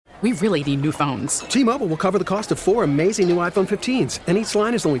We really need new phones. T-Mobile will cover the cost of 4 amazing new iPhone 15s, and each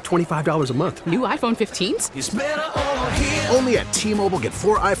line is only $25 a month. New iPhone 15s? It's better over here. Only at T-Mobile, get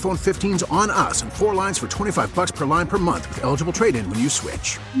 4 iPhone 15s on us and 4 lines for $25 per line per month with eligible trade-in when you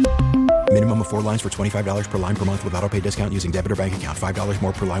switch. Minimum of 4 lines for $25 per line per month with autopay discount using debit or bank account. $5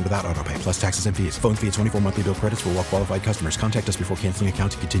 more per line without autopay, plus taxes and fees. Phone fee at 24 monthly bill credits for well-qualified customers. Contact us before canceling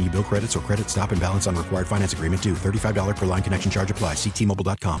account to continue bill credits or credit stop and balance on required finance agreement due. $35 per line connection charge applies. See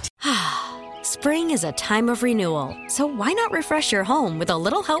T-Mobile.com. Spring is a time of renewal, so why not refresh your home with a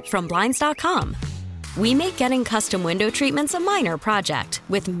little help from Blinds.com? We make getting custom window treatments a minor project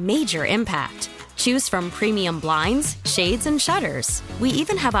with major impact. Choose from premium blinds, shades, and shutters. We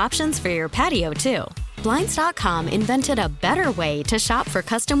even have options for your patio, too. Blinds.com invented a better way to shop for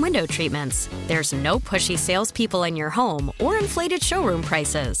custom window treatments. There's no pushy salespeople in your home or inflated showroom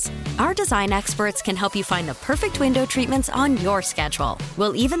prices. Our design experts can help you find the perfect window treatments on your schedule.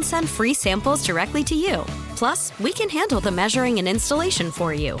 We'll even send free samples directly to you. Plus, we can handle the measuring and installation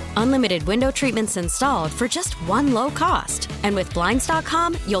for you. Unlimited window treatments installed for just one low cost. And with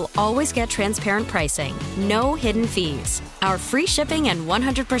Blinds.com, you'll always get transparent pricing. No hidden fees. Our free shipping and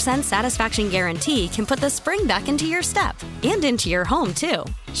 100% satisfaction guarantee can put the spring back into your step and into your home, too.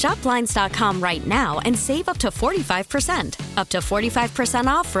 Shop Blinds.com right now and save up to 45%. Up to 45%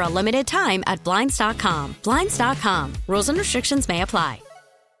 off for a limited time at Blinds.com. Blinds.com. Rules and restrictions may apply.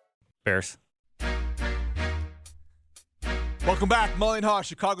 Bears. Welcome back. Mully and Haw,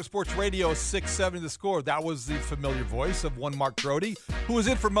 Chicago Sports Radio, 670 The Score. That was the familiar voice of one Mark Brody, who is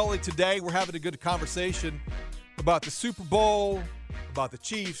in for Mully today. We're having a good conversation about the Super Bowl, about the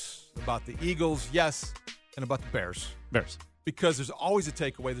Chiefs, about the Eagles, yes, and about the Bears. Because there's always a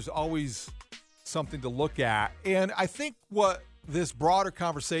takeaway. There's always something to look at. And I think what this broader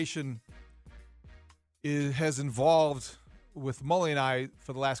conversation has involved with Mully and I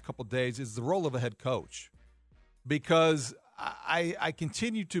for the last couple of days is the role of a head coach. Because I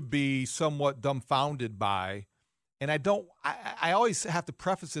continue to be somewhat dumbfounded by, and I always have to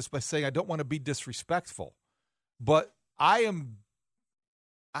preface this by saying I don't want to be disrespectful, but I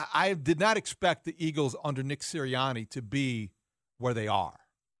did not expect the Eagles under Nick Sirianni to be where they are.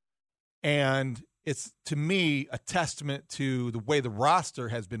 And it's, to me, a testament to the way the roster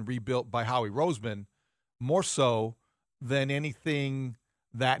has been rebuilt by Howie Roseman, more so than anything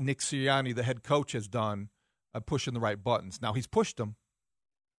that Nick Sirianni, the head coach, has done pushing the right buttons. Now, he's pushed them,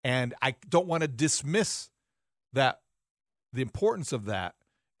 and I don't want to dismiss the importance of that.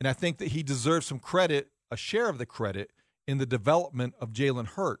 And I think that he deserves some credit, a share of the credit, in the development of Jalen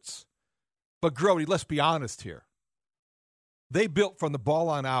Hurts. But, Grody, let's be honest here. They built from the ball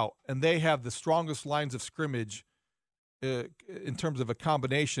on out, and they have the strongest lines of scrimmage in terms of a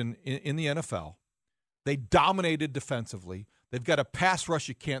combination in the NFL. They dominated defensively. They've got a pass rush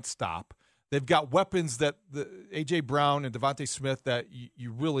you can't stop. They've got weapons that A.J. Brown and Devontae Smith that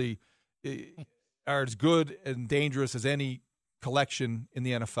you really are as good and dangerous as any collection in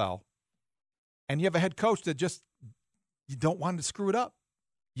the NFL. And you have a head coach that just you don't want him to screw it up.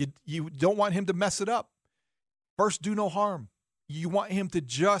 You don't want him to mess it up. First, do no harm. You want him to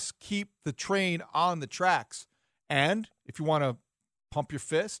just keep the train on the tracks. And if you want to pump your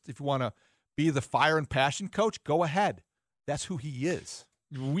fist, if you want to be the fire and passion coach, go ahead. That's who he is.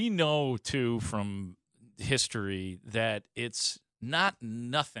 We know, too, from history that it's not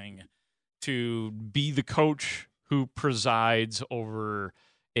nothing to be the coach who presides over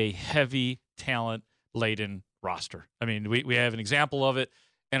a heavy talent-laden roster. I mean, we have an example of it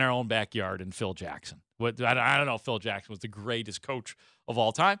in our own backyard in Phil Jackson. I don't know if Phil Jackson was the greatest coach of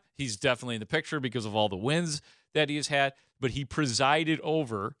all time. He's definitely in the picture because of all the wins that he has had, but he presided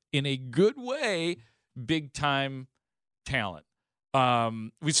over, in a good way, big-time talent.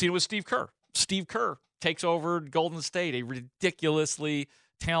 We've seen it with Steve Kerr. Steve Kerr takes over Golden State, a ridiculously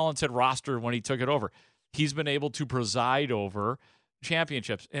talented roster when he took it over. He's been able to preside over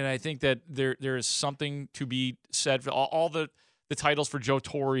championships. And I think that there is something to be said for all the titles for Joe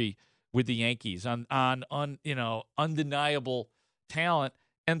Torre with the Yankees on undeniable talent.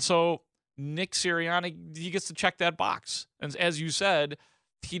 And so Nick Sirianni, he gets to check that box. And as you said,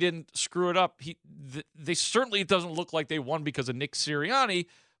 he didn't screw it up. They certainly, it doesn't look like they won because of Nick Sirianni,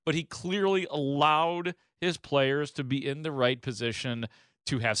 but he clearly allowed his players to be in the right position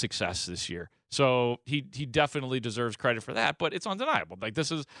to have success this year. So he definitely deserves credit for that, but it's undeniable. Like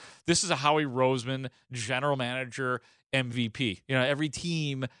this is a Howie Roseman general manager MVP. You know, every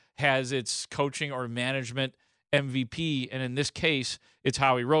team has its coaching or management MVP, and in this case, it's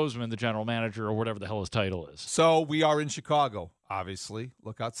Howie Roseman, the general manager, or whatever the hell his title is. So we are in Chicago, obviously.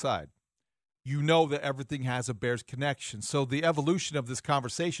 Look outside. you know that everything has a Bears connection. So the evolution of this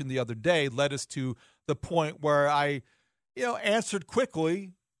conversation the other day led us to the point where I, answered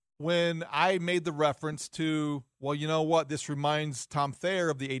quickly when I made the reference to, well, you know what, this reminds Tom Thayer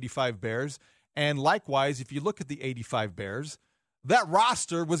of the 85 Bears. And likewise, if you look at the 85 Bears, that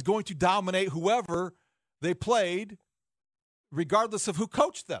roster was going to dominate whoever they played, regardless of who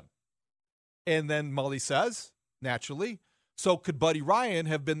coached them. And then Mully says, naturally, so could Buddy Ryan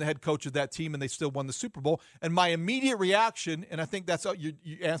have been the head coach of that team and they still won the Super Bowl? And my immediate reaction, and I think that's how you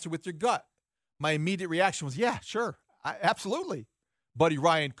answer with your gut, my immediate reaction was, yeah, sure, absolutely. Buddy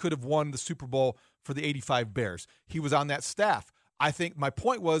Ryan could have won the Super Bowl for the 85 Bears. He was on that staff. I think my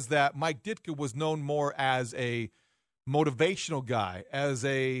point was that Mike Ditka was known more as a motivational guy, as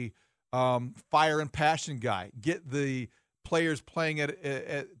a fire and passion guy, get the players playing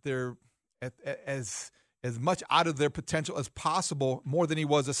at their as much out of their potential as possible, more than he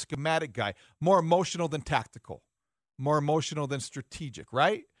was a schematic guy, more emotional than tactical, more emotional than strategic,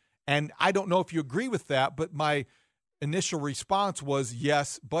 right? And I don't know if you agree with that, but my initial response was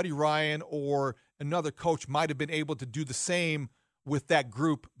yes, Buddy Ryan or another coach might have been able to do the same with that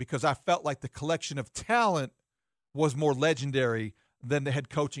group because I felt like the collection of talent was more legendary than the head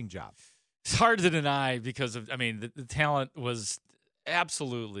coaching job. It's hard to deny because of, the talent was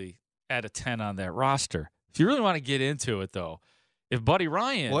absolutely at a 10 on that roster. If you really want to get into it, though, if Buddy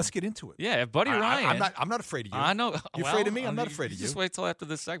Ryan, well, let's get into it. Yeah, if Buddy Ryan, I'm not afraid of you. I know. You afraid of me? I'm not afraid of you. Just wait till after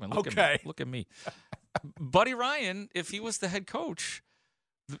this segment. Look at me. Buddy Ryan, if he was the head coach,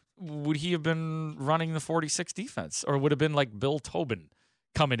 would he have been running the 46 defense, or would have been like Bill Tobin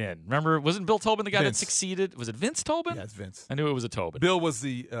coming in? Remember, wasn't Bill Tobin the guy that succeeded? Was it Vince Tobin? Yeah, it's Vince. I knew it was a Tobin. Bill was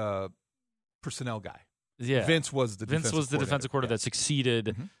the personnel guy. Yeah, Vince was the defensive coordinator that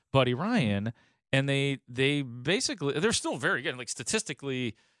succeeded Buddy Ryan, and they basically, they're still very good. Like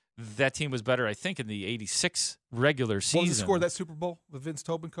statistically, that team was better, I think, in the '86 regular season. What was the score of that Super Bowl that Vince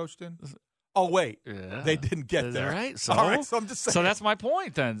Tobin coached in? Oh wait, they didn't get there. Right? So, all right, so I'm just saying. So that's my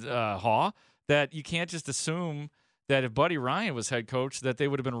point then, Haw, that you can't just assume that if Buddy Ryan was head coach, that they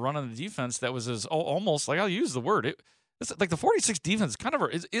would have been running the defense that was as almost like, I'll use the word, it's like the 46 defense kind of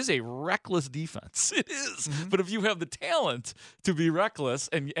is a reckless defense. It is. Mm-hmm. But if you have the talent to be reckless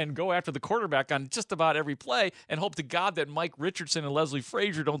and go after the quarterback on just about every play and hope to God that Mike Richardson and Leslie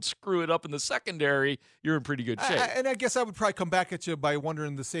Frazier don't screw it up in the secondary, you're in pretty good shape. And I guess I would probably come back at you by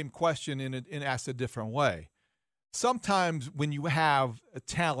wondering the same question and asked a different way. Sometimes when you have a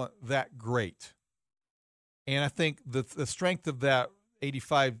talent that great, and I think the strength of that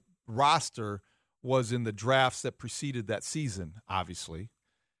 85 roster was in the drafts that preceded that season, obviously.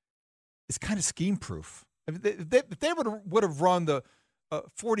 It's kind of scheme-proof. If they would have run the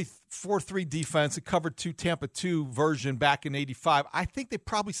 4-3 defense and covered 2 Tampa 2 version back in 85, I think they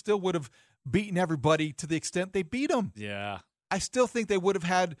probably still would have beaten everybody to the extent they beat them. Yeah. I still think they would have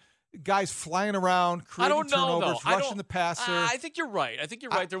had guys flying around, creating turnovers, rushing the passer. I think you're right.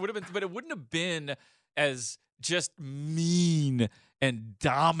 There would have been, but it wouldn't have been as just mean and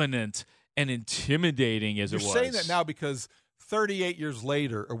dominant and intimidating as it was. You're saying that now because 38 years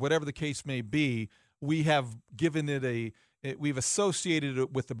later, or whatever the case may be, we have given it we've associated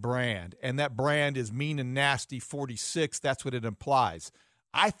it with the brand, and that brand is mean and nasty 46. That's what it implies.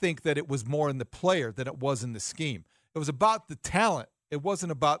 I think that it was more in the player than it was in the scheme. It was about the talent. It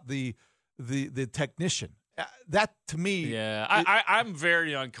wasn't about the technician. That, to me... Yeah, I'm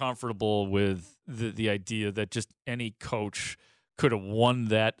very uncomfortable with the idea that just any coach could have won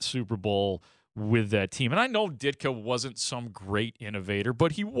that Super Bowl with that team. And I know Ditka wasn't some great innovator,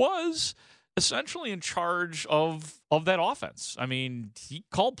 but he was essentially in charge of that offense. I mean, he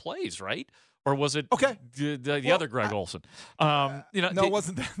called plays, right? Or was it the other Greg Olson? No, it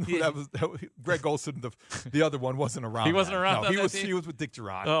wasn't that. That was Greg Olson. The other one wasn't around. He wasn't around. No, he was with Dick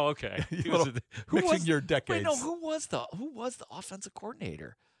Duran. Oh, okay. Mixing your decades. Wait, no, who was the offensive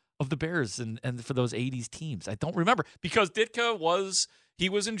coordinator of the Bears and for those 80s teams? I don't remember, because Ditka was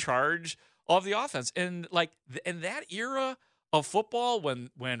in charge of the offense, and like in that era of football when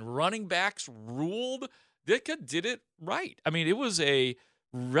running backs ruled, Ditka did it right. I mean, it was a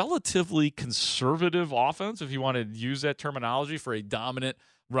relatively conservative offense, if you want to use that terminology, for a dominant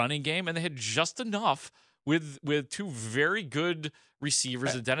running game, and they had just enough with 2 very good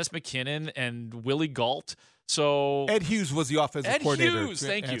receivers, Dennis McKinnon and Willie Gault. So Ed Hughes was the offensive coordinator. Ed Hughes,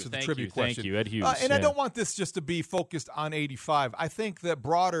 thank you, Ed Hughes. And I don't want this just to be focused on 85. I think that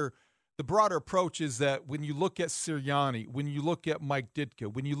the broader approach is that when you look at Sirianni, when you look at Mike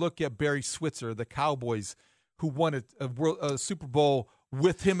Ditka, when you look at Barry Switzer, the Cowboys, who won a Super Bowl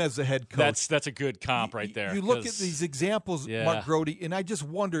with him as the head coach. That's a good comp right there. You look at these examples, yeah. Mark Grody, and I just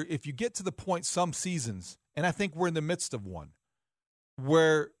wonder if you get to the point some seasons, and I think we're in the midst of one,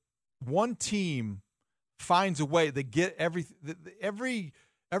 where one team finds a way. They get every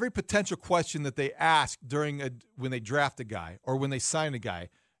potential question that they ask when they draft a guy or when they sign a guy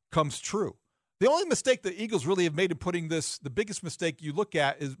comes true. The only mistake the Eagles really have made in putting this, the biggest mistake you look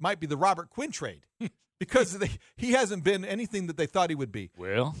at might be the Robert Quinn trade because he hasn't been anything that they thought he would be.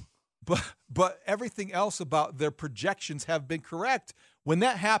 Well, but everything else about their projections have been correct. When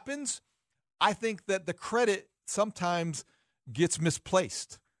that happens, I think that the credit sometimes gets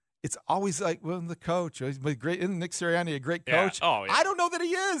misplaced. It's always like, well, the coach, he's great. Isn't Nick Sirianni a great coach? Yeah. Oh, yeah. I don't know that he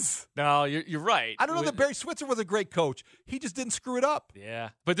is. No, you're right. I don't know that Barry Switzer was a great coach. He just didn't screw it up. Yeah,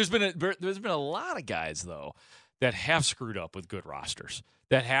 but there's been a lot of guys though that have screwed up with good rosters,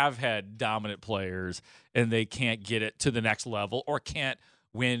 that have had dominant players, and they can't get it to the next level or can't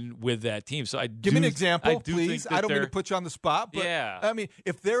win with that team. So give me an example, please. I don't mean to put you on the spot, but yeah. I mean,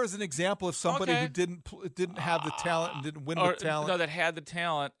 if there is an exexample of somebody who didn't have the talent and didn't win with talent, no, that had the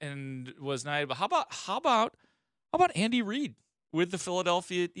talent and was not able. How about Andy Reid with the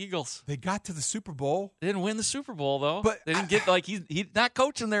Philadelphia Eagles? They got to the Super Bowl. They didn't win the Super Bowl though. But they didn't get he's not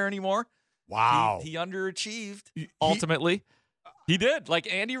coaching there anymore. Wow, he underachieved ultimately. He did. Like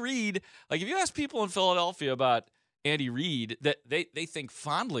Andy Reid. Like if you ask people in Philadelphia about Andy Reid, that they think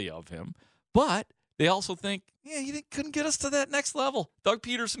fondly of him, but they also think, he couldn't get us to that next level. Doug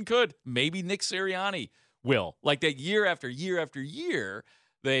Peterson could. Maybe Nick Sirianni will. Like that year after year after year,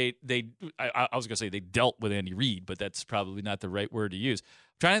 I was going to say they dealt with Andy Reid, but that's probably not the right word to use.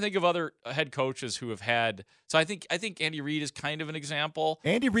 I'm trying to think of other head coaches who have had. So I think Andy Reid is kind of an example.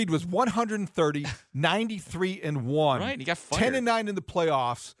 Andy Reid was 130, 93-1. Right, he got fired. 10-9 in the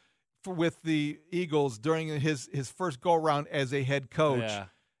playoffs with the Eagles during his first go-around as a head coach.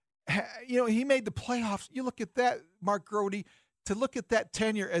 Yeah. He made the playoffs. You look at that, Mark Grody, to look at that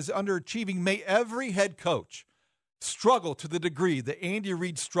tenure as underachieving, may every head coach struggle to the degree that Andy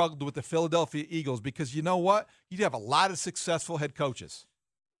Reid struggled with the Philadelphia Eagles, because you know what? You'd have a lot of successful head coaches.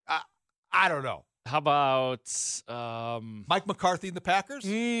 I don't know. How about Mike McCarthy and the Packers?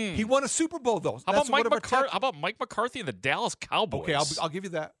 He won a Super Bowl, though. How about Mike McCarthy and the Dallas Cowboys? Okay, I'll give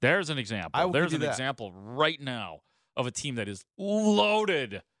you that. There's an example. There's an example right now of a team that is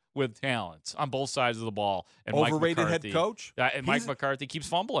loaded with talent on both sides of the ball. And overrated head coach? Mike McCarthy keeps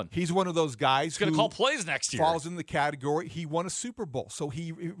fumbling. He's one of those guys who's going to call plays next year. Falls in the category. He won a Super Bowl, so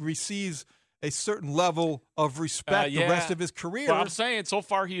he receives a certain level of respect the rest of his career. But I'm saying so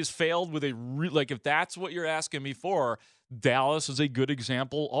far he has failed with if that's what you're asking me for, Dallas is a good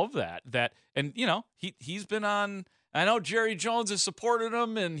example of that. And he's been on. I know Jerry Jones has supported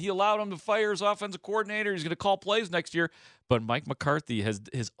him and he allowed him to fire his offensive coordinator. He's going to call plays next year. But Mike McCarthy has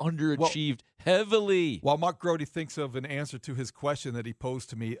underachieved heavily. While Mark Grody thinks of an answer to his question that he posed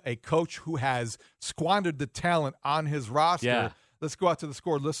to me, a coach who has squandered the talent on his roster. Yeah. Let's go out to the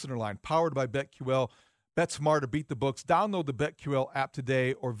Score listener line, powered by BetQL. Bet smarter, beat the books. Download the BetQL app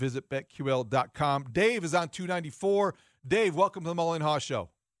today or visit BetQL.com. Dave is on 294. Dave, welcome to the Mullen Haw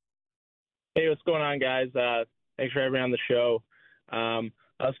Show. Hey, what's going on, guys? Thanks for having me on the show. I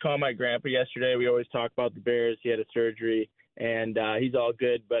was calling my grandpa yesterday. We always talk about the Bears. He had a surgery, and he's all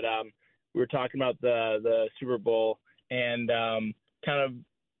good. But we were talking about the Super Bowl and kind of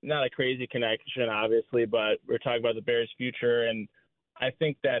not a crazy connection, obviously, but we're talking about the Bears' future. And I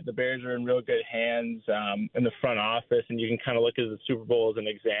think that the Bears are in real good hands in the front office, and you can kind of look at the Super Bowl as an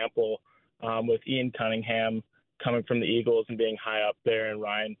example with Ian Cunningham coming from the Eagles and being high up there, and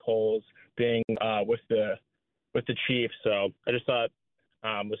Ryan Poles being with the Chiefs. So I just thought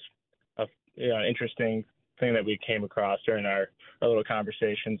was an interesting thing that we came across during our little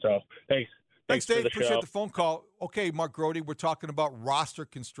conversation. So thanks. Thanks, Dave. Appreciate show. the phone call. Okay, Mark Grody, we're talking about roster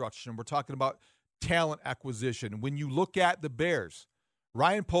construction. We're talking about talent acquisition. When you look at the Bears,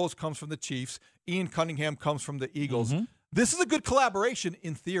 Ryan Poles comes from the Chiefs. Ian Cunningham comes from the Eagles. Mm-hmm. This is a good collaboration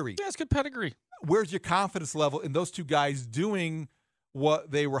in theory. Yeah, it's good pedigree. Where's your confidence level in those two guys doing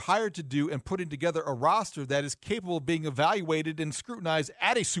what they were hired to do and putting together a roster that is capable of being evaluated and scrutinized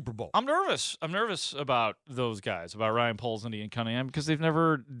at a Super Bowl? I'm nervous. I'm nervous about those guys, about Ryan Poles and Ian Cunningham, because they've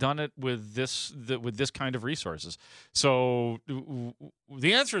never done it with this kind of resources. So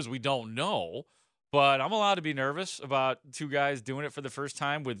the answer is we don't know, but I'm allowed to be nervous about two guys doing it for the first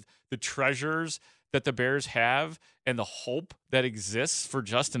time with the treasures that the Bears have and the hope that exists for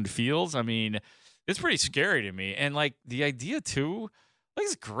Justin Fields. I mean, it's pretty scary to me. And like the idea too, like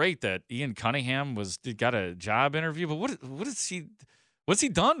it's great that Ian Cunningham got a job interview, but what What's he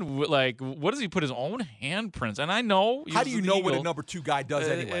done? What does he put his own handprints? And I know. How do you know what a number 2 guy does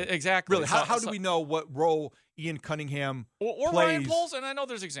anyway? Exactly. Really, how do we know what role Ian Cunningham or plays? Ryan Poles? And I know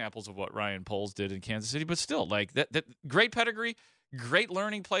there's examples of what Ryan Poles did in Kansas City, but still, like that great pedigree, great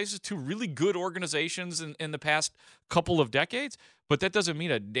learning places, 2 really good organizations in the past couple of decades. But that doesn't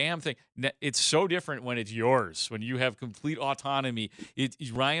mean a damn thing. It's so different when it's yours, when you have complete autonomy.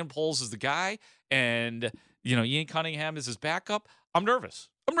 Ryan Poles is the guy, and Ian Cunningham is his backup. I'm nervous,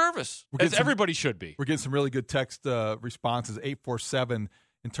 as everybody should be. We're getting some really good text responses, 847,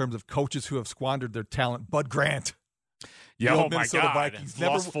 in terms of coaches who have squandered their talent. Bud Grant. Yeah, oh Minnesota my God. Vikings.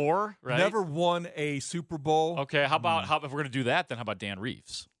 Lost 4, right? Never won a Super Bowl. Okay, how about if we're going to do that, then how about Dan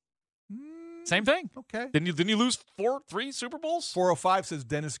Reeves? Same thing. Okay. Didn't you lose 3 Super Bowls? 405 says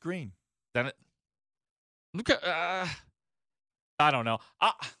Dennis Green. I don't know.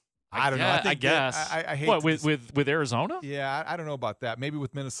 I don't know. I guess. I hate what with Arizona. Yeah, I don't know about that. Maybe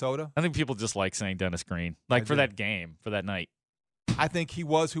with Minnesota. I think people just like saying Dennis Green, that game, for that night. I think he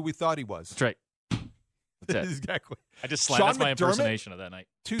was who we thought he was. That's right. That's it. Exactly. I just that's my impersonation of that night.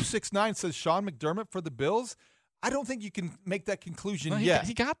 269 says Sean McDermott for the Bills. I don't think you can make that conclusion yet.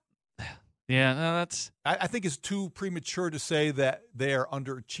 He got. Yeah, no, that's. I think it's too premature to say that they are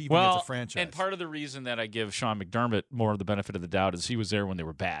underachieving as a franchise. And part of the reason that I give Sean McDermott more of the benefit of the doubt is he was there when they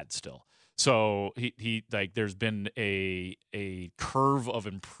were bad still. So he there's been a curve of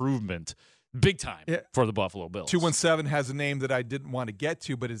improvement, big time, for the Buffalo Bills. 217 has a name that I didn't want to get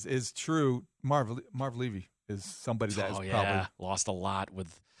to, but is true. Marv Levy is somebody that has probably lost a lot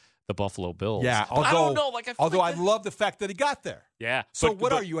with the Buffalo Bills. Yeah, although, I don't know. I love the fact that he got there. Yeah. So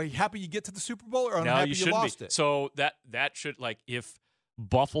are you? Are you happy you get to the Super Bowl, or unhappy you lost it? So that should, if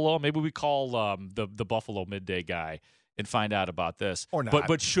Buffalo, maybe we call the Buffalo midday guy and find out about this. Or not.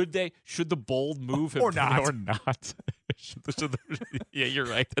 But should the bold move have or not? Or not? Yeah, you're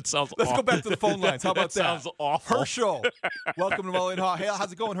right. That sounds Let's awful. go back to the phone lines. How about that? Sounds awful. Herschel, welcome to Mullen Hall. Hey,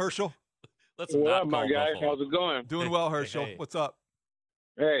 how's it going, Herschel? Let's what not up, my guy? Buffalo. How's it going? Doing well, Herschel. Hey. What's up?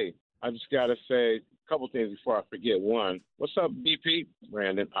 Hey, I just got to say a couple things before I forget. One, what's up, BP?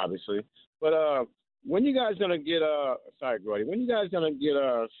 Brandon, obviously. But when you guys going to get sorry, Grody, when you guys going to get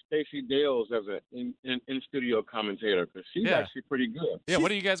Stacey Dales as an in-studio commentator? Because she's actually pretty good. Yeah,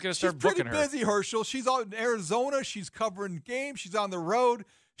 when are you guys going to start booking her? She's pretty busy, Herschel. She's out in Arizona. She's covering games. She's on the road.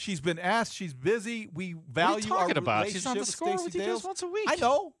 She's been asked. She's busy. We value what are you talking our about? relationship She's on the with score Stacey with you Dales. guys once a week. I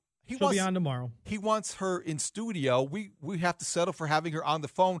know. She'll be on tomorrow. He wants her in studio. We have to settle for having her on the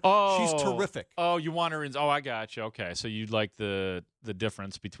phone. Oh, she's terrific. Oh, you want her in? Oh, I got you. Okay, so you'd like the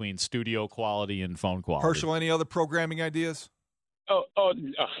difference between studio quality and phone quality. Herschel, any other programming ideas? No,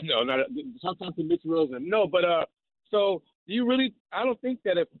 not sometimes to Mitch Rosen. No, but so do you really? I don't think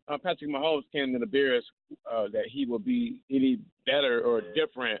that if Patrick Mahomes came to the Bears, that he will be any better or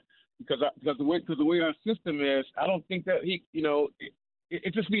different because the way our system is, I don't think that he,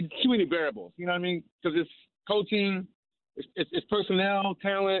 it just be too many variables. You know what I mean? Because it's coaching, it's personnel,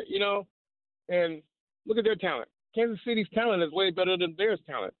 talent, and look at their talent. Kansas City's talent is way better than Bears'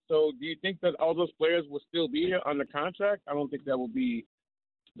 talent. So do you think that all those players will still be here under contract? I don't think it will be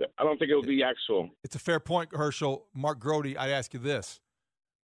actual. It's a fair point, Herschel. Mark Grody, I'd ask you this.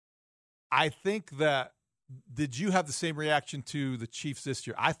 I think that did you have the same reaction to the Chiefs this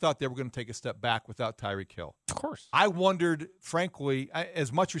year? I thought they were going to take a step back without Tyreek Hill. Of course. I wondered, frankly,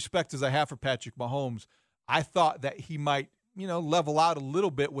 as much respect as I have for Patrick Mahomes, I thought that he might, level out a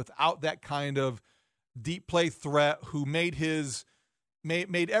little bit without that kind of deep play threat who made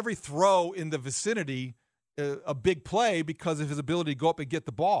every throw in the vicinity a big play because of his ability to go up and get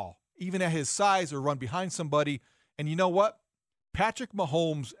the ball, even at his size or run behind somebody. And you know what? Patrick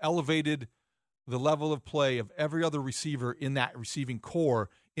Mahomes elevated the level of play of every other receiver in that receiving core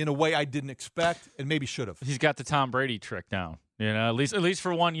in a way I didn't expect and maybe should have. He's got the Tom Brady trick down, at least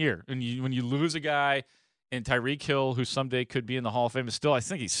for 1 year. And when you lose a guy in Tyreek Hill, who someday could be in the Hall of Fame, I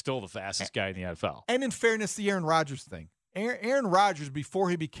think he's still the fastest guy in the NFL. And in fairness, the Aaron Rodgers thing. Aaron Rodgers, before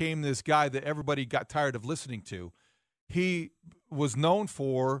he became this guy that everybody got tired of listening to, he was known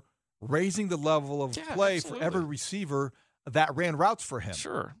for raising the level of play for every receiver that ran routes for him.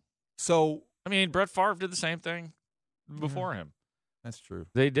 Sure. So, Brett Favre did the same thing before him. That's true.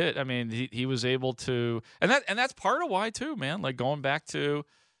 They did. He was able to, and that's part of why too, man. Like going back to,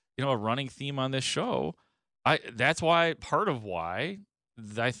 a running theme on this show. That's why part of why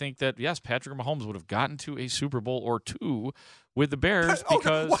I think that yes, Patrick Mahomes would have gotten to a Super Bowl or two with the Bears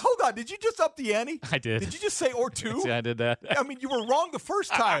because. Well, hold on, did you just up the ante? I did. Did you just say or two? Yeah, I did that. You were wrong the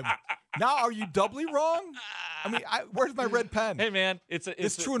first time. Now are you doubly wrong? Where's my red pen? Hey, man,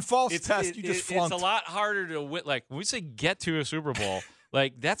 it's true and false test. You just flunked. It's a lot harder to win. Like when we say get to a Super Bowl,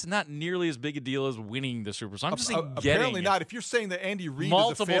 Like, that's not nearly as big a deal as winning the Super Bowl. So I'm just saying apparently not. If you're saying that Andy Reid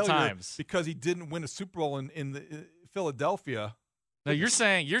is a failure times because he didn't win a Super Bowl in Philadelphia. No, you're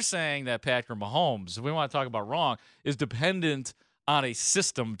saying that Patrick Mahomes, if we want to talk about wrong, is dependent on a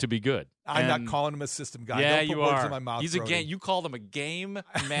system to be good. I'm not calling him a system guy. Yeah, Don't put you words are. in my mouth, He's Brody. you called him a game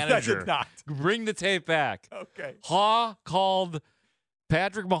manager. I did not. Bring the tape back. Okay. Haw called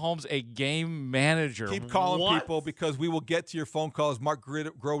Patrick Mahomes a game manager. Keep calling people because we will get to your phone calls. Mark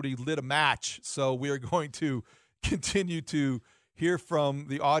Grote lit a match, so we are going to continue to hear from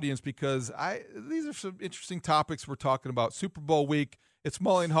the audience because these are some interesting topics we're talking about. Super Bowl week. It's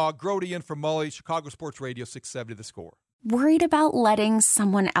Mully and Haw. Grote in for Mully, Chicago Sports Radio 670 The Score. Worried about letting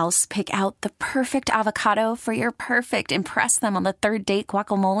someone else pick out the perfect avocado for your perfect impress them on the third date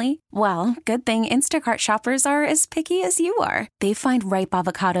guacamole? Well, good thing Instacart shoppers are as picky as you are. They find ripe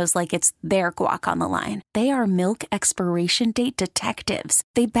avocados like it's their guac on the line. They are milk expiration date detectives.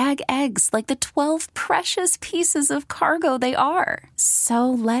 They bag eggs like the 12 precious pieces of cargo they are. So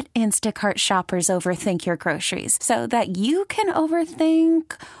let Instacart shoppers overthink your groceries so that you can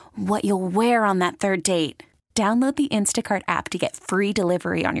overthink what you'll wear on that third date. Download the Instacart app to get free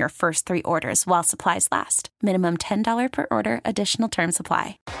delivery on your first 3 orders while supplies last. Minimum $10 per order. Additional terms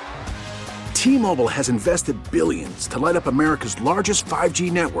apply. T-Mobile has invested billions to light up America's largest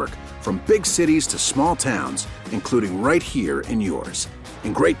 5G network, from big cities to small towns, including right here in yours.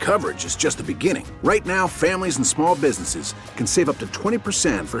 And great coverage is just the beginning. Right now, families and small businesses can save up to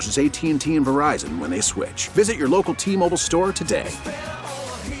 20% versus AT&T and Verizon when they switch. Visit your local T-Mobile store today.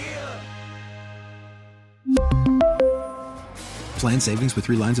 Plan savings with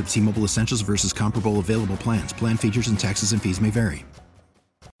 3 lines of T-Mobile Essentials versus comparable available plans. Plan features and taxes and fees may vary.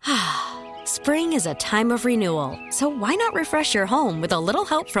 Spring is a time of renewal, so why not refresh your home with a little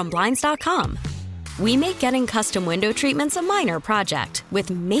help from Blinds.com? We make getting custom window treatments a minor project with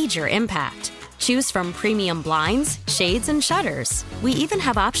major impact. Choose from premium blinds, shades, and shutters. We even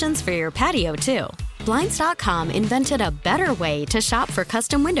have options for your patio, too. Blinds.com invented a better way to shop for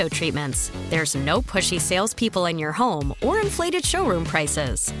custom window treatments. There's no pushy salespeople in your home or inflated showroom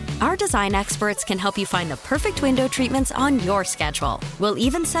prices. Our design experts can help you find the perfect window treatments on your schedule. We'll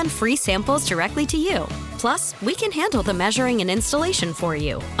even send free samples directly to you. Plus, we can handle the measuring and installation for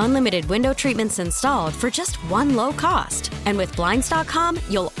you. Unlimited window treatments installed for just one low cost. And with Blinds.com,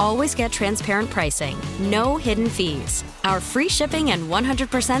 you'll always get transparent pricing. No hidden fees. Our free shipping and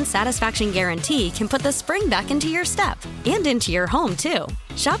 100% satisfaction guarantee can put the spring back into your step and into your home, too.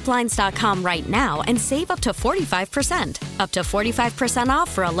 Shop Blinds.com right now and save up to 45%. Up to 45%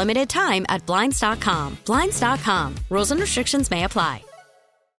 off for a limited time at Blinds.com. Blinds.com. Rules and restrictions may apply.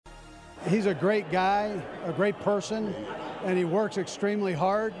 He's a great guy, a great person, and he works extremely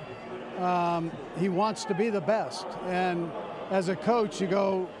hard. He wants to be the best. And as a coach, you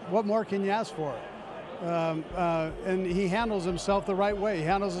go, what more can you ask for? And he handles himself the right way. He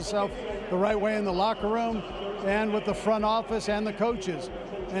handles himself the right way in the locker room and with the front office and the coaches.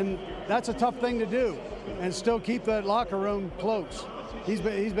 And that's a tough thing to do, and still keep that locker room close. He's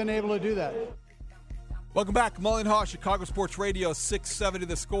been able to do that. Welcome back. Mully and Haw, Chicago Sports Radio 670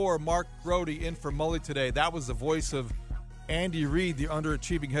 The Score. Mark Grote in for Mully today. That was the voice of Andy Reid, the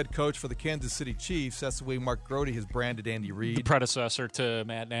underachieving head coach for the Kansas City Chiefs. That's the way Mark Grote has branded Andy Reid. The predecessor to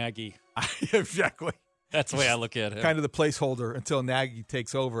Matt Nagy. Exactly. That's the way I look at it. Kind of the placeholder until Nagy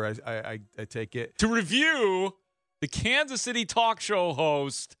takes over, I take it. To review, the Kansas City talk show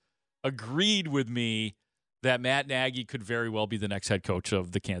host agreed with me that Matt Nagy could very well be the next head coach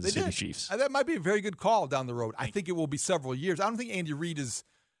of the Kansas City Chiefs. That might be a very good call down the road. I think it will be several years. I don't think Andy Reid is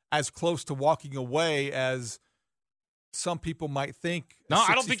as close to walking away as some people might think. No,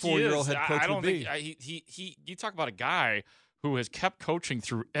 I don't think he is. Head coach I don't would think he. You talk about a guy who has kept coaching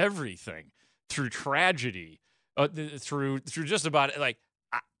through everything, through tragedy, through just about like.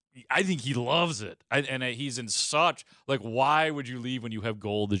 I think he loves it, and he's in such like. Why would you leave when you have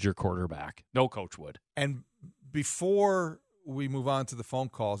gold as your quarterback? No coach would. And before we move on to the phone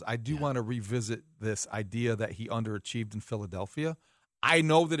calls, I do want to revisit this idea that he underachieved in Philadelphia. I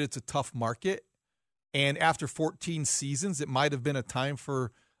know that it's a tough market, and after 14 seasons, it might have been a time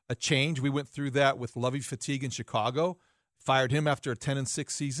for a change. We went through that with Lovie fatigue in Chicago. Fired him after a 10-6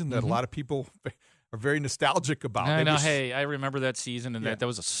 season that a lot of people are very nostalgic about. I know. Hey, I remember that season, and that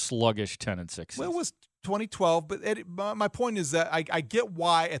was a sluggish 10-6 season. Well, it was 2012, but my point is that I get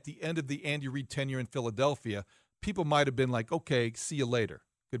why at the end of the Andy Reid tenure in Philadelphia, people might have been like, okay, see you later.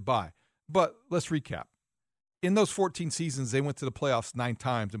 Goodbye. But let's recap. In those 14 seasons, they went to the playoffs 9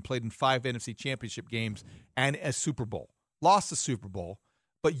 times and played in 5 NFC championship games and a Super Bowl. Lost the Super Bowl,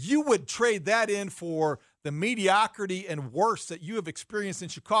 but you would trade that in for the mediocrity and worse that you have experienced in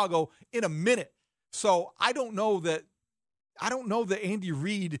Chicago in a minute. So I don't know that Andy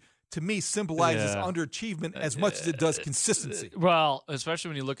Reid, to me, symbolizes underachievement as much as it does consistency. Well, especially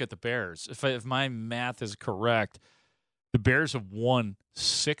when you look at the Bears. If my math is correct, the Bears have won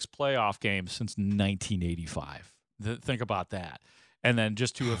 6 playoff games since 1985. Think about that. And then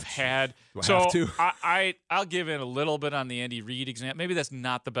just to have had – I'll give in a little bit on the Andy Reid example. Maybe that's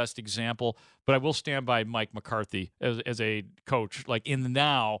not the best example, but I will stand by Mike McCarthy as a coach, like in the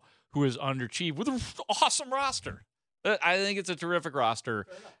now, who is underachieved with an awesome roster. I think it's a terrific roster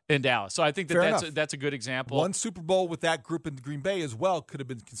in Dallas. So I think that's a good example. One Super Bowl with that group in Green Bay as well could have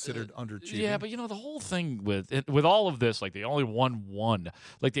been considered underachieving. Yeah, but the whole thing with all of this, like they only won one,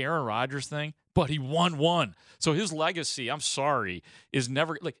 like the Aaron Rodgers thing, but he won one. So his legacy, I'm sorry, is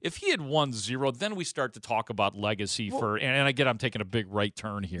never like if he had won 0, then we start to talk about legacy and again, I'm taking a big right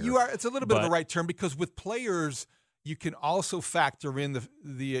turn here. It's a little bit of a right turn because with players, you can also factor in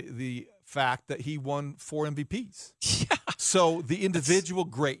the fact that he won 4 MVPs. Yeah. So the individual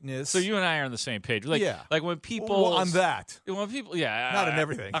greatness. So you and I are on the same page. Like when people on that. When people not in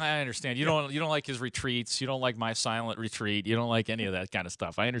everything. I understand. You don't like his retreats. You don't like my silent retreat. You don't like any of that kind of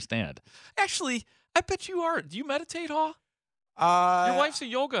stuff. I understand. Actually, I bet you are. Do you meditate, Haw? Your wife's a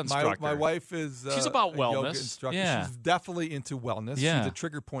yoga instructor. My wife is she's about wellness. Yoga instructor. Yeah. She's definitely into wellness. Yeah. She's a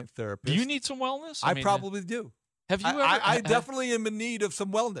trigger point therapist. Do you need some wellness? I probably do. Have you ever? I definitely am in need of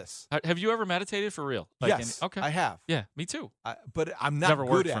some wellness. Have you ever meditated for real? Yes. Okay. I have. Yeah, me too. But I'm not Never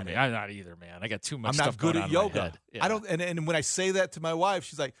good worked at for me. it. I'm not either, man. I got too much. I'm stuff not good going at on in my yoga. head. Yeah. I don't. And when I say that to my wife,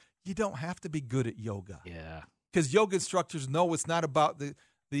 she's like, "You don't have to be good at yoga." Yeah. Because yoga instructors know it's not about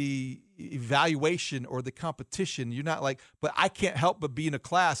the evaluation or the competition. You're not like, but I can't help but be in a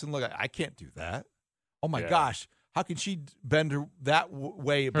class and look. I can't do that. Oh my gosh, how can she bend her that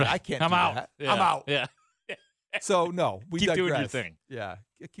way? But I can't. I'm do out. That. Yeah. I'm out. Yeah. So no, we keep digress. doing your thing. Yeah,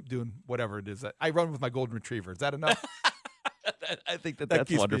 keep doing whatever it is. I run with my golden retriever. Is that enough? I think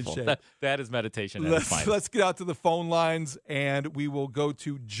that's wonderful. That is meditation. Let's get out to the phone lines, and we will go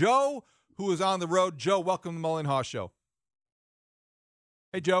to Joe, who is on the road. Joe, welcome to the Mullen Haw Show.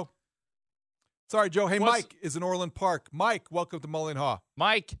 Hey, Joe. Sorry, Joe. Hey, Mike is in Orland Park. Mike, welcome to Mullen Haw.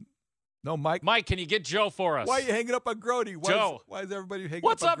 Mike. No, Mike. Mike, can you get Joe for us? Why are you hanging up on Grody? Joe. Why is everybody hanging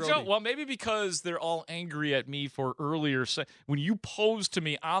What's up on up, Grody? Joe? Well, maybe because they're all angry at me for earlier. When you posed to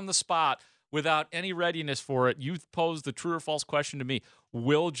me on the spot without any readiness for it, you posed the true or false question to me.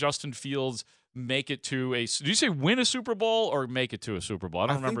 Will Justin Fields make it to a – did you say win a Super Bowl or make it to a Super Bowl? I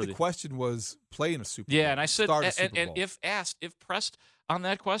don't remember. I think the question was play in a Super Bowl. Yeah, and I said – and if pressed on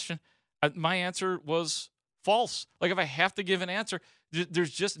that question, my answer was false. Like if I have to give an answer –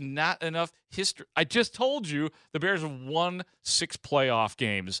 there's just not enough history. I just told you the Bears have won 6 playoff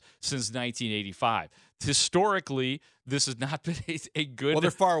games since 1985. Historically, this has not been a good. Well,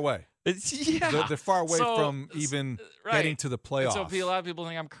 they're far away. Yeah, they're far away from even getting to the playoffs. And so a lot of people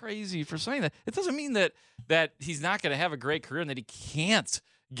think I'm crazy for saying that. It doesn't mean that he's not going to have a great career and that he can't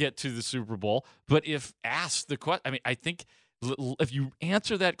get to the Super Bowl. But if asked the question, I think. If you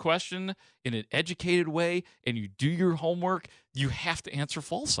answer that question in an educated way and you do your homework, you have to answer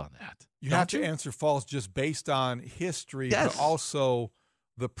false on that. You have to answer false just based on history, but also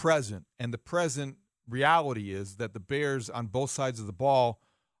the present. And the present reality is that the Bears on both sides of the ball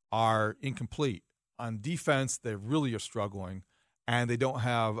are incomplete. On defense, they really are struggling, and they don't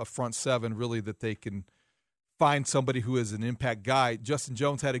have a front seven really that they can find somebody who is an impact guy. Justin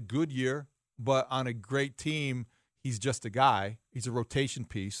Jones had a good year, but on a great team, he's just a guy. He's a rotation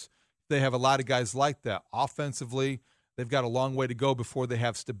piece. They have a lot of guys like that. Offensively, they've got a long way to go before they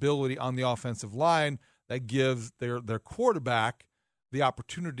have stability on the offensive line that gives their quarterback the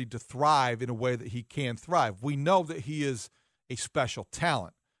opportunity to thrive in a way that he can thrive. We know that he is a special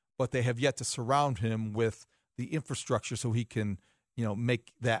talent, but they have yet to surround him with the infrastructure so he can,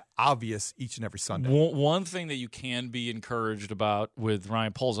 make that obvious each and every Sunday. One thing that you can be encouraged about with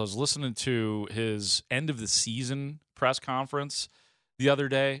Ryan Poles, I was listening to his end of the season press conference the other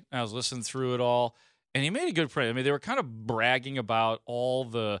day. I was listening through it all, and he made a good point. They were kind of bragging about all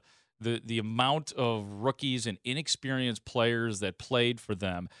the amount of rookies and inexperienced players that played for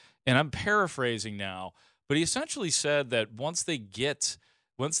them. And I'm paraphrasing now, but he essentially said that once they get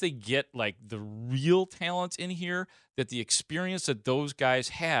like the real talent in here, that the experience that those guys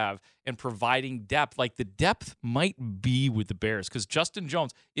have and providing depth, like the depth might be with the Bears, because Justin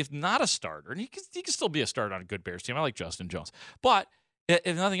Jones, if not a starter, and he can still be a starter on a good Bears team. I like Justin Jones, but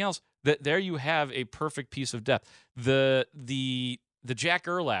if nothing else, there you have a perfect piece of depth. The Jack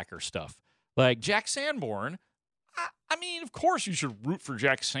Urlacher stuff, like Jack Sanborn, I mean, of course you should root for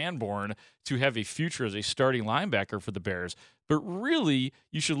Jack Sanborn to have a future as a starting linebacker for the Bears. But really,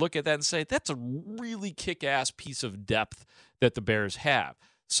 you should look at that and say, that's a really kick-ass piece of depth that the Bears have.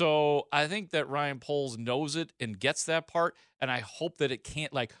 So I think that Ryan Poles knows it and gets that part, and I hope that it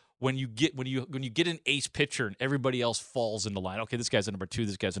can't, like, when you get an ace pitcher and everybody else falls into line. Okay, this guy's a number 2,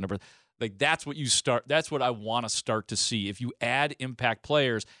 this guy's a number, like, that's what I want to start to see. If you add impact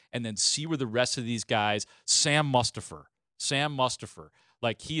players and then see where the rest of these guys, Sam Mustipher,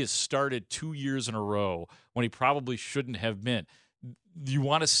 like, he has started 2 years in a row when he probably shouldn't have been. You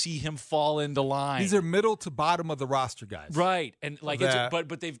want to see him fall into line. These are middle to bottom of the roster guys, right? And like,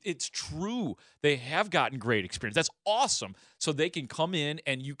 it's true. They have gotten great experience. That's awesome. So they can come in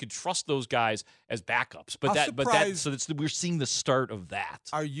and you can trust those guys as backups. We're seeing the start of that.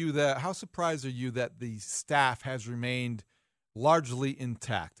 How surprised are you that the staff has remained largely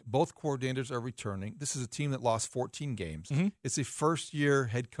intact? Both coordinators are returning. This is a team that lost 14 games. Mm-hmm. It's a first-year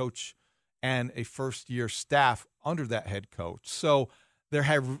head coach and a first-year staff under that head coach. So there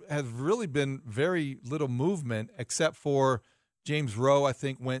has really been very little movement except for James Rowe, I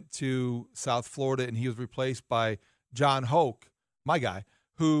think, went to South Florida, and he was replaced by John Hoke, my guy,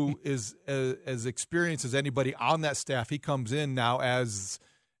 who is as experienced as anybody on that staff. He comes in now as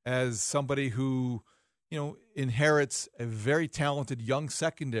somebody who, inherits a very talented young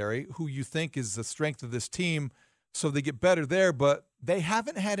secondary who you think is the strength of this team. So they get better there, but they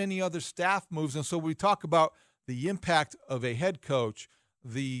haven't had any other staff moves. And so we talk about the impact of a head coach,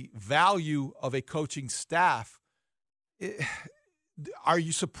 the value of a coaching staff. Are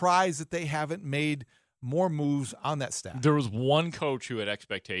you surprised that they haven't made more moves on that staff? There was one coach who had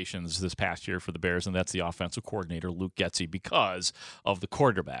expectations this past year for the Bears, and that's the offensive coordinator, Luke Getsy, because of the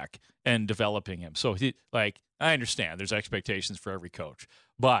quarterback and developing him. So, I understand there's expectations for every coach,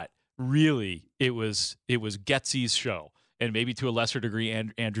 but really it was Getsy's show. And maybe to a lesser degree,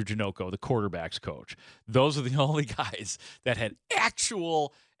 Andrew Janocko, the quarterback's coach. Those are the only guys that had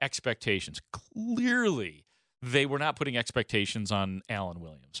actual expectations. Clearly, they were not putting expectations on Alan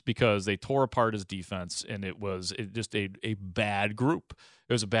Williams because they tore apart his defense, and it was just a bad group.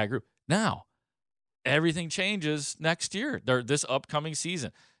 It was a bad group. Now, everything changes next year, this upcoming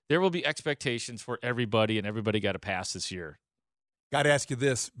season. There will be expectations for everybody, and everybody got to pass this year. Got to ask you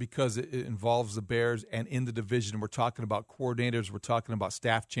this because it involves the Bears and in the division. We're talking about coordinators. We're talking about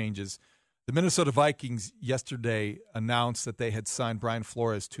staff changes. The Minnesota Vikings yesterday announced that they had signed Brian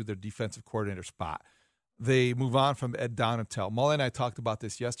Flores to their defensive coordinator spot. They move on from Ed Donatel. Mully and I talked about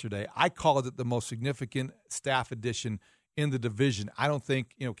this yesterday. I called it the most significant staff addition in the division. I don't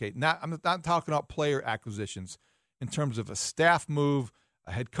think, I'm not talking about player acquisitions. In terms of a staff move,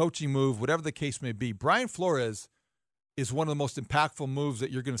 a head coaching move, whatever the case may be, Brian Flores is one of the most impactful moves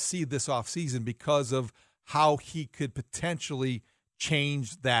that you're going to see this offseason because of how he could potentially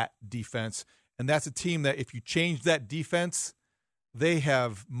change that defense. And that's a team that if you change that defense, they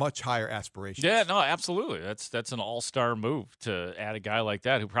have much higher aspirations. Yeah, no, absolutely. That's an all-star move to add a guy like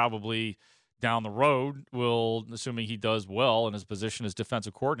that who probably down the road will, assuming he does well in his position as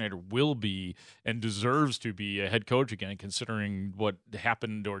defensive coordinator, will be and deserves to be a head coach again, considering what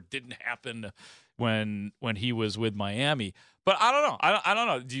happened or didn't happen when he was with Miami. But I don't know. I don't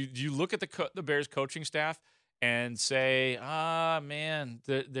know. Do you look at the Bears coaching staff and say, man,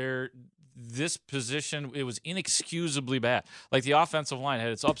 this position, it was inexcusably bad. Like the offensive line had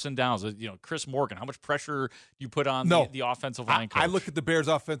its ups and downs. Chris Morgan, how much pressure do you put on the offensive line coach? I look at the Bears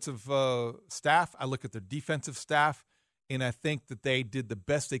offensive staff. I look at their defensive staff, and I think that they did the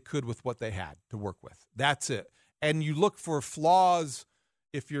best they could with what they had to work with. That's it. And you look for flaws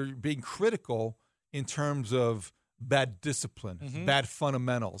if you're being critical in terms of bad discipline, bad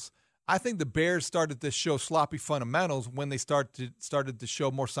fundamentals. I think the Bears started to show sloppy fundamentals when they started to show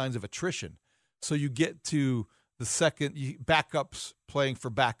more signs of attrition. So you get to the second backups playing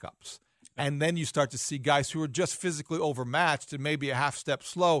for backups. And then you start to see guys who are just physically overmatched and maybe a half step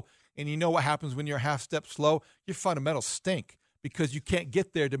slow. And you know what happens when you're a half step slow? Your fundamentals stink because you can't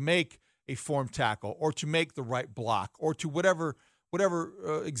get there to make a form tackle or to make the right block or to whatever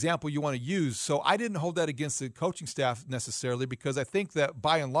example you want to use. So I didn't hold that against the coaching staff necessarily because I think that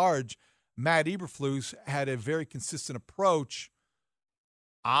by and large, Matt Eberflus had a very consistent approach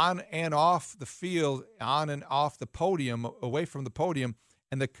on and off the field, on and off the podium, away from the podium,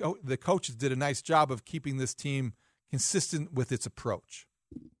 and the coaches did a nice job of keeping this team consistent with its approach.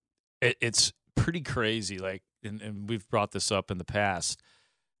 It's pretty crazy, and we've brought this up in the past.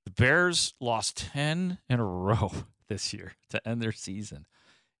 The Bears lost 10 in a row this year to end their season,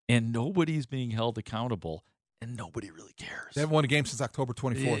 and nobody's being held accountable. and nobody really cares. They haven't won a game since October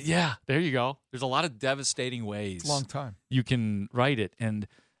 24th. Yeah, there you go. There's a lot of devastating ways. It's a long time. You can write it, and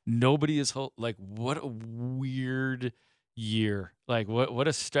nobody is like, what a weird year. Like, what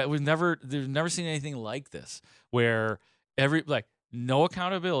a we've never seen anything like this, where no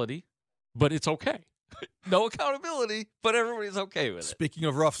accountability, but it's okay. No accountability, but everybody's okay with it. Speaking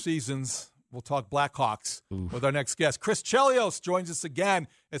of rough seasons, we'll talk Blackhawks with our next guest. Chris Chelios joins us again.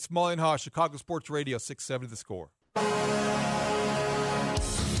 It's Mully and Haw, Chicago Sports Radio, 670 The Score.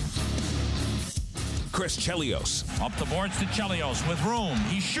 Chris Chelios. Up the boards to Chelios with room.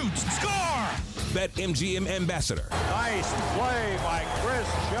 He shoots. Score! BetMGM ambassador. Nice play by Chris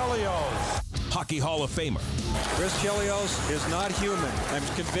Chelios. Hockey Hall of Famer. Chris Chelios is not human. I'm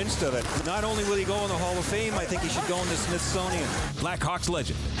convinced of it. Not only will he go in the Hall of Fame, I think he should go in the Smithsonian. Blackhawks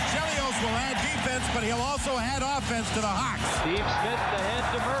legend. Chelios will add defense, but he'll also add offense to the Hawks. Steve Smith ahead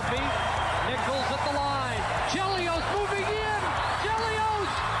to Murphy. Nichols at the line. Chelios moving in. Chelios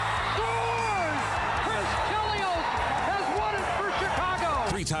scores! Chris Chelios has won it for Chicago.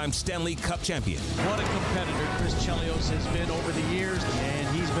 Three-time Stanley Cup champion. What a competitor Chris Chelios has been over the years,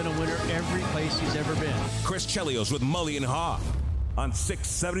 and he's been a winner every place he's ever been. Chris Chelios with Mully and Haw on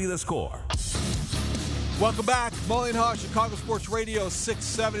 670 The Score. Welcome back. Mully and Haw, Chicago Sports Radio,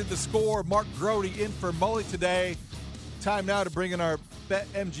 670 The Score. Mark Grody in for Mully today. Time now to bring in our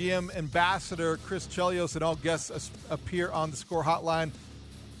BetMGM ambassador, Chris Chelios, and all guests appear on the Score Hotline.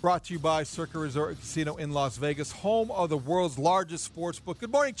 Brought to you by Circa Resort and Casino in Las Vegas, home of the world's largest sports book.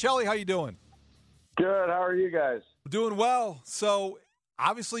 Good morning, Chelly. How you doing? Good. How are you guys? Doing well. So,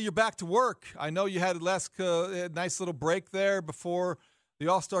 obviously, you're back to work. I know you had a nice little break there before the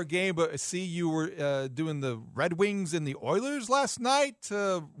All-Star game, but I see you were doing the Red Wings and the Oilers last night.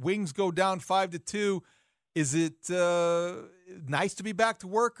 Wings go down 5-2. Is it nice to be back to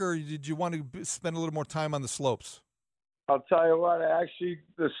work, or did you want to spend a little more time on the slopes? I'll tell you what,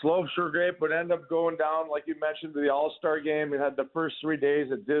 the slopes were great, but ended up going down, like you mentioned, to the All-Star game. We had the first 3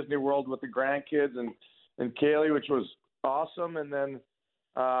 days at Disney World with the grandkids and Kaylee, which was awesome. And then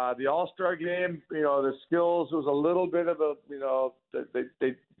the All-Star game, the skills was a little bit of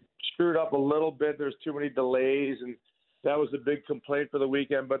they screwed up a little bit. There's too many delays, and that was a big complaint for the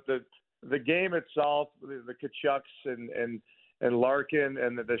weekend. But the game itself, the Kachucks and Larkin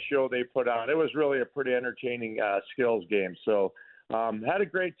and the show they put on, it was really a pretty entertaining skills game. So had a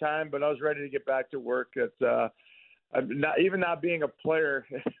great time, but I was ready to get back to work. Not being a player,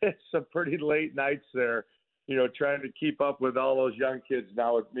 it's some pretty late nights there, trying to keep up with all those young kids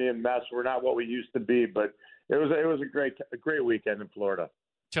now. With me and Mess, we're not what we used to be, but it was a great weekend in Florida.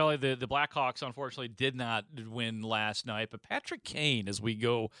 Charlie, the Blackhawks unfortunately did not win last night, but Patrick Kane, as we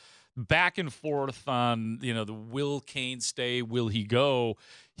go back and forth on, the will Kane stay, will he go,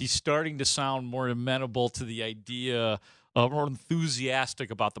 he's starting to sound more amenable to the idea, more enthusiastic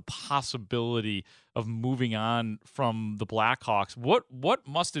about the possibility of moving on from the Blackhawks. What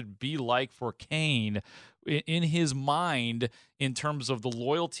must it be like for Kane in his mind in terms of the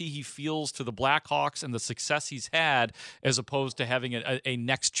loyalty he feels to the Blackhawks and the success he's had, as opposed to having a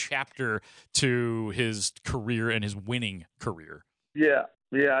next chapter to his career and his winning career?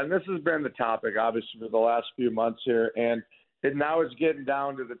 Yeah, and this has been the topic, obviously, for the last few months here, and now it's getting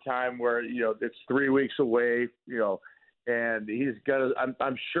down to the time where it's 3 weeks away, and he's got.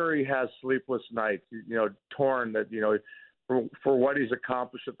 I'm sure he has sleepless nights, torn that for what he's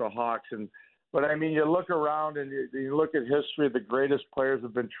accomplished at the Hawks, but I mean, you look around and you look at history, the greatest players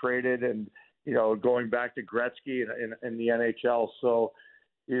have been traded, and going back to Gretzky in the NHL, so.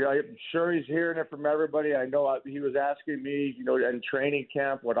 I'm sure he's hearing it from everybody. I know he was asking me, in training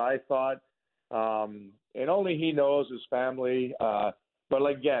camp what I thought. And only he knows, his family. But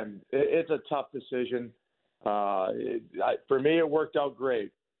again, it's a tough decision. For me, it worked out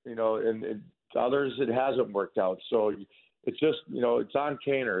great, and others it hasn't worked out. So it's just, it's on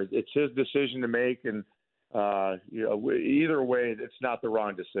Kaner. It's his decision to make. And, either way, it's not the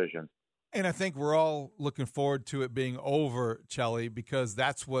wrong decision. And I think we're all looking forward to it being over, Chelly, because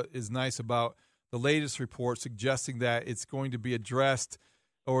that's what is nice about the latest report suggesting that it's going to be addressed,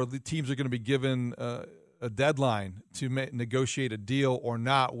 or the teams are going to be given a deadline to negotiate a deal or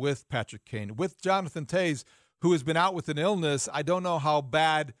not with Patrick Kane. With Jonathan Toews, who has been out with an illness, I don't know how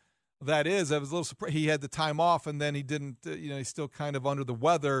bad that is. I was a little surprised. He had the time off, and then he didn't, he's still kind of under the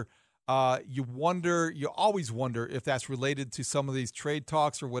weather. You always wonder if that's related to some of these trade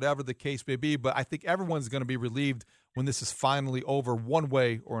talks or whatever the case may be. But I think everyone's going to be relieved when this is finally over one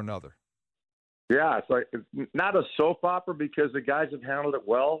way or another. Yeah, it's like not a soap opera because the guys have handled it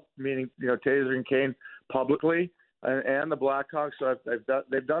well, meaning, Taser and Kane publicly. and the Blackhawks. So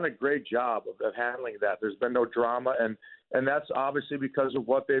they've done a great job of handling that. There's been no drama, and that's obviously because of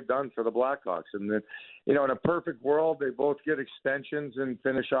what they've done for the Blackhawks. And then, in a perfect world, they both get extensions and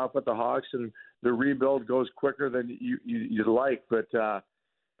finish off with the Hawks, and the rebuild goes quicker than you'd like. But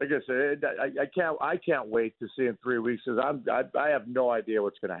like I said, I can't wait to see in 3 weeks, because I have no idea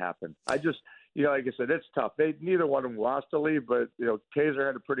what's going to happen. I just, like I said, it's tough. Neither one of them wants to leave, but Kaiser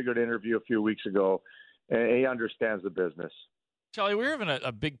had a pretty good interview a few weeks ago, and he understands the business. Charlie, we were having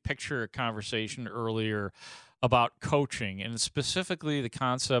a big picture conversation earlier about coaching, and specifically the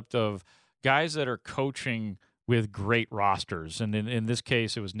concept of guys that are coaching with great rosters. And in this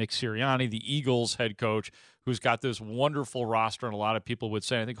case, it was Nick Sirianni, the Eagles head coach, who's got this wonderful roster. And a lot of people would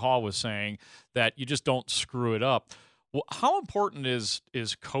say, I think Hall was saying, that you just don't screw it up. Well, how important is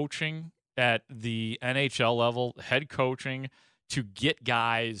coaching at the NHL level, head coaching, to get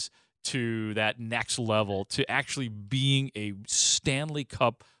guys to that next level, to actually being a Stanley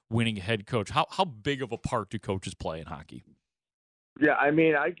Cup winning head coach? How big of a part do coaches play in hockey? Yeah, I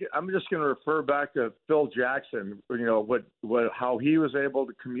mean, I'm just going to refer back to Phil Jackson. How he was able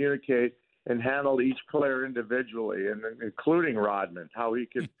to communicate and handle each player individually, and including Rodman. How he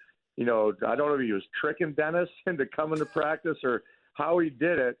could, I don't know if he was tricking Dennis into coming to practice or how he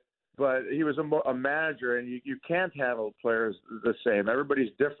did it, but he was a manager, and you can't handle players the same.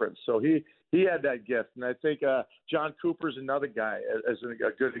 Everybody's different, so he had that gift, and I think John Cooper's another guy as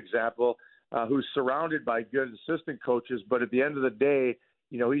a good example. Who's surrounded by good assistant coaches, but at the end of the day,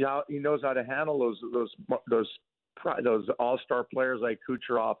 he knows how to handle those all-star players like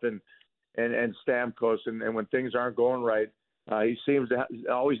Kucherov and Stamkos, and when things aren't going right, he seems to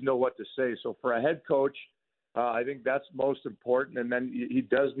always know what to say. So for a head coach, I think that's most important, and then he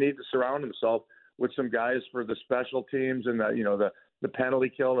does need to surround himself with some guys for the special teams and the penalty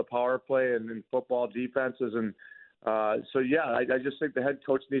kill, the power play, and then football defenses and. I just think the head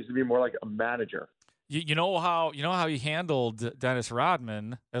coach needs to be more like a manager. You know how he handled Dennis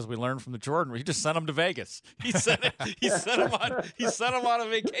Rodman, as we learned from the Jordan. He just sent him to Vegas. He sent him on a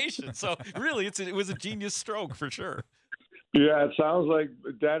vacation. So really, it was a genius stroke for sure. Yeah, it sounds like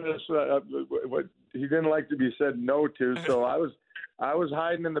Dennis. He didn't like to be said no to. So I was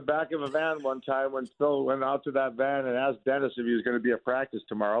hiding in the back of a van one time when Phil went out to that van and asked Dennis if he was going to be at practice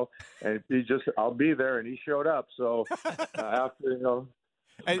tomorrow, and I'll be there, and he showed up. So after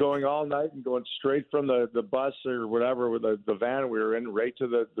going all night and going straight from the bus or whatever with the van we were in right to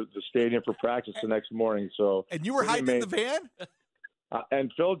the stadium for practice the next morning. So and you were hiding in the van.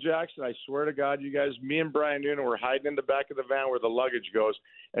 And Phil Jackson, I swear to God, you guys, me and Brian Noonan were hiding in the back of the van where the luggage goes.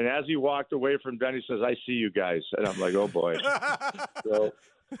 And as he walked away from Ben, he says, "I see you guys." And I'm like, "Oh boy."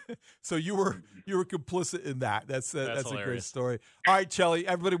 So you were complicit in that. That's a great story. All right, Chelly,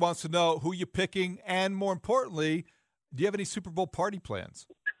 everybody wants to know who you're picking, and more importantly, do you have any Super Bowl party plans?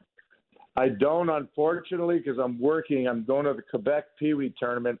 I don't, unfortunately, because I'm working. I'm going to the Quebec Pee Wee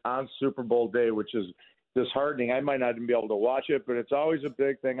tournament on Super Bowl day, which is disheartening. I might not even be able to watch it, but it's always a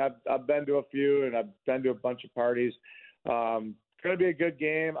big thing. I've been to a few, and I've been to a bunch of parties. It's going to be a good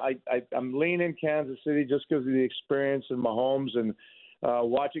game. I'm leaning Kansas City just because of the experience in Mahomes and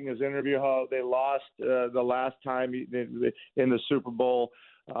watching his interview, how they lost the last time in the Super Bowl.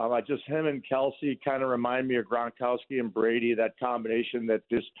 Him and Kelsey kind of remind me of Gronkowski and Brady, that combination that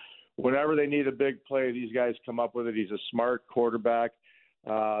just whenever they need a big play, these guys come up with it. He's a smart quarterback.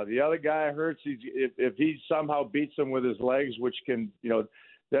 The other guy Hurts. If he somehow beats him with his legs, which can,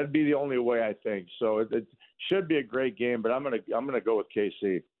 that'd be the only way, I think. So it should be a great game, but I'm gonna go with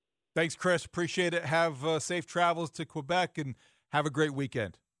KC. Thanks, Chris. Appreciate it. Have safe travels to Quebec and have a great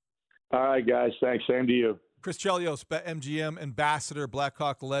weekend. All right, guys. Thanks. Same to you. Chris Chelios, BetMGM ambassador,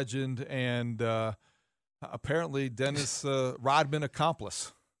 Blackhawk legend, and apparently Dennis Rodman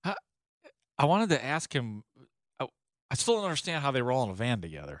accomplice. I wanted to ask him. I still don't understand how they were all in a van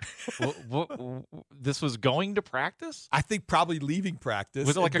together. This was going to practice? I think probably leaving practice.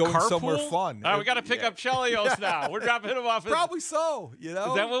 Was it like going a carpool? somewhere fun? All right, we got to pick up Chelios now. We're dropping him off. Probably so. Is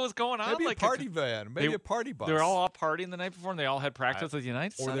that what was going on? Maybe a party van. Maybe a party bus. They were all out partying the night before, and they all had practice at the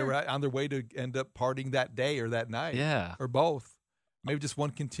United Center? Or they were on their way to end up partying that day or that night. Yeah. Or both. Maybe just one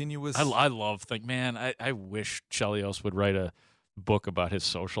continuous. I love man, I wish Chelios would write a book about his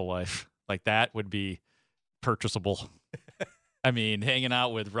social life. Like that would be purchasable. I mean, hanging out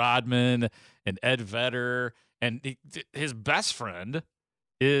with Rodman and Ed Vedder, and his best friend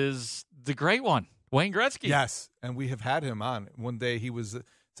is the great one, Wayne Gretzky. Yes, and we have had him on. One day he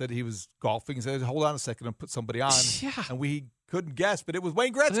said he was golfing. He said, "Hold on a second, I'll put somebody on." Yeah. And we couldn't guess, but it was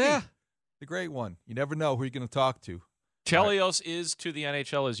Wayne Gretzky, yeah. The great one. You never know who you're going to talk to. Chelios is to the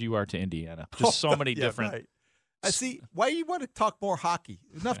NHL as you are to Indiana. Just so many different I see. Why you want to talk more hockey?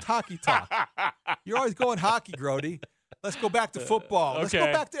 Enough hockey talk. You're always going hockey, Grody. Let's go back to football. Let's go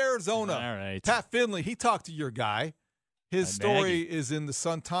back to Arizona. All right. Pat Finley, he talked to your guy. His story is in the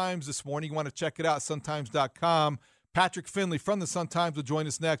Sun-Times this morning. You want to check it out, suntimes.com. Patrick Finley from the Sun-Times will join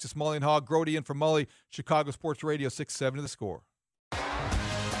us next. It's Mully and Haw, Grody in for Mully, Chicago Sports Radio 670 The Score.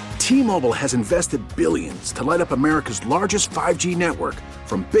 T-Mobile has invested billions to light up America's largest 5G network,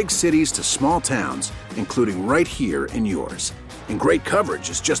 from big cities to small towns, including right here in yours. And great coverage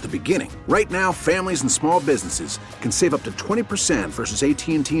is just the beginning. Right now, families and small businesses can save up to 20% versus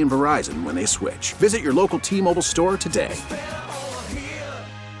AT&T and Verizon when they switch. Visit your local T-Mobile store today.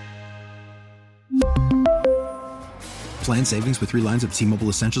 Plan savings with 3 lines of T-Mobile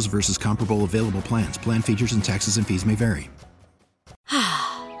Essentials versus comparable available plans. Plan features and taxes and fees may vary.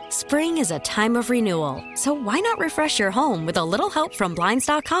 Spring is a time of renewal, so why not refresh your home with a little help from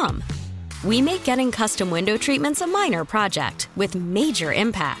Blinds.com? We make getting custom window treatments a minor project with major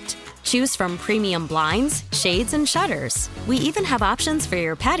impact. Choose from premium blinds, shades, and shutters. We even have options for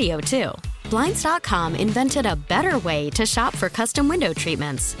your patio, too. Blinds.com invented a better way to shop for custom window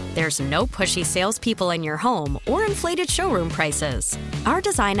treatments. There's no pushy salespeople in your home or inflated showroom prices. Our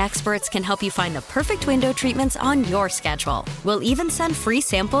design experts can help you find the perfect window treatments on your schedule. We'll even send free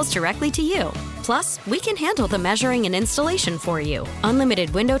samples directly to you. Plus, we can handle the measuring and installation for you.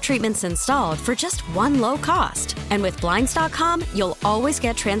 Unlimited window treatments installed for just one low cost. And with Blinds.com, you'll always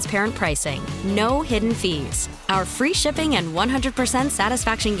get transparent pricing. No hidden fees. Our free shipping and 100%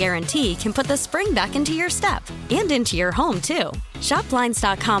 satisfaction guarantee can put the spring back into your step and into your home, too. Shop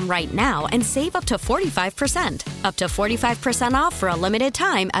Blinds.com right now and save up to 45%. Up to 45% off for a limited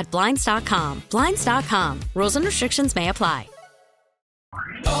time at Blinds.com. Blinds.com. Rules and restrictions may apply.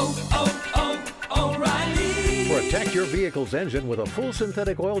 O'Reilly. Protect your vehicle's engine with a full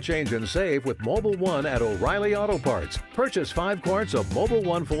synthetic oil change and save with Mobil 1 at O'Reilly Auto Parts. Purchase 5 quarts of Mobil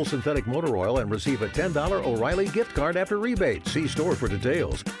 1 full synthetic motor oil and receive a $10 O'Reilly gift card after rebate. See store for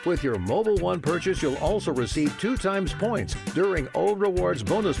details. With your Mobil 1 purchase, you'll also receive 2 times points during O Rewards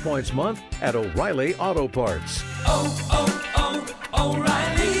Bonus Points Month at O'Reilly Auto Parts. O'Reilly.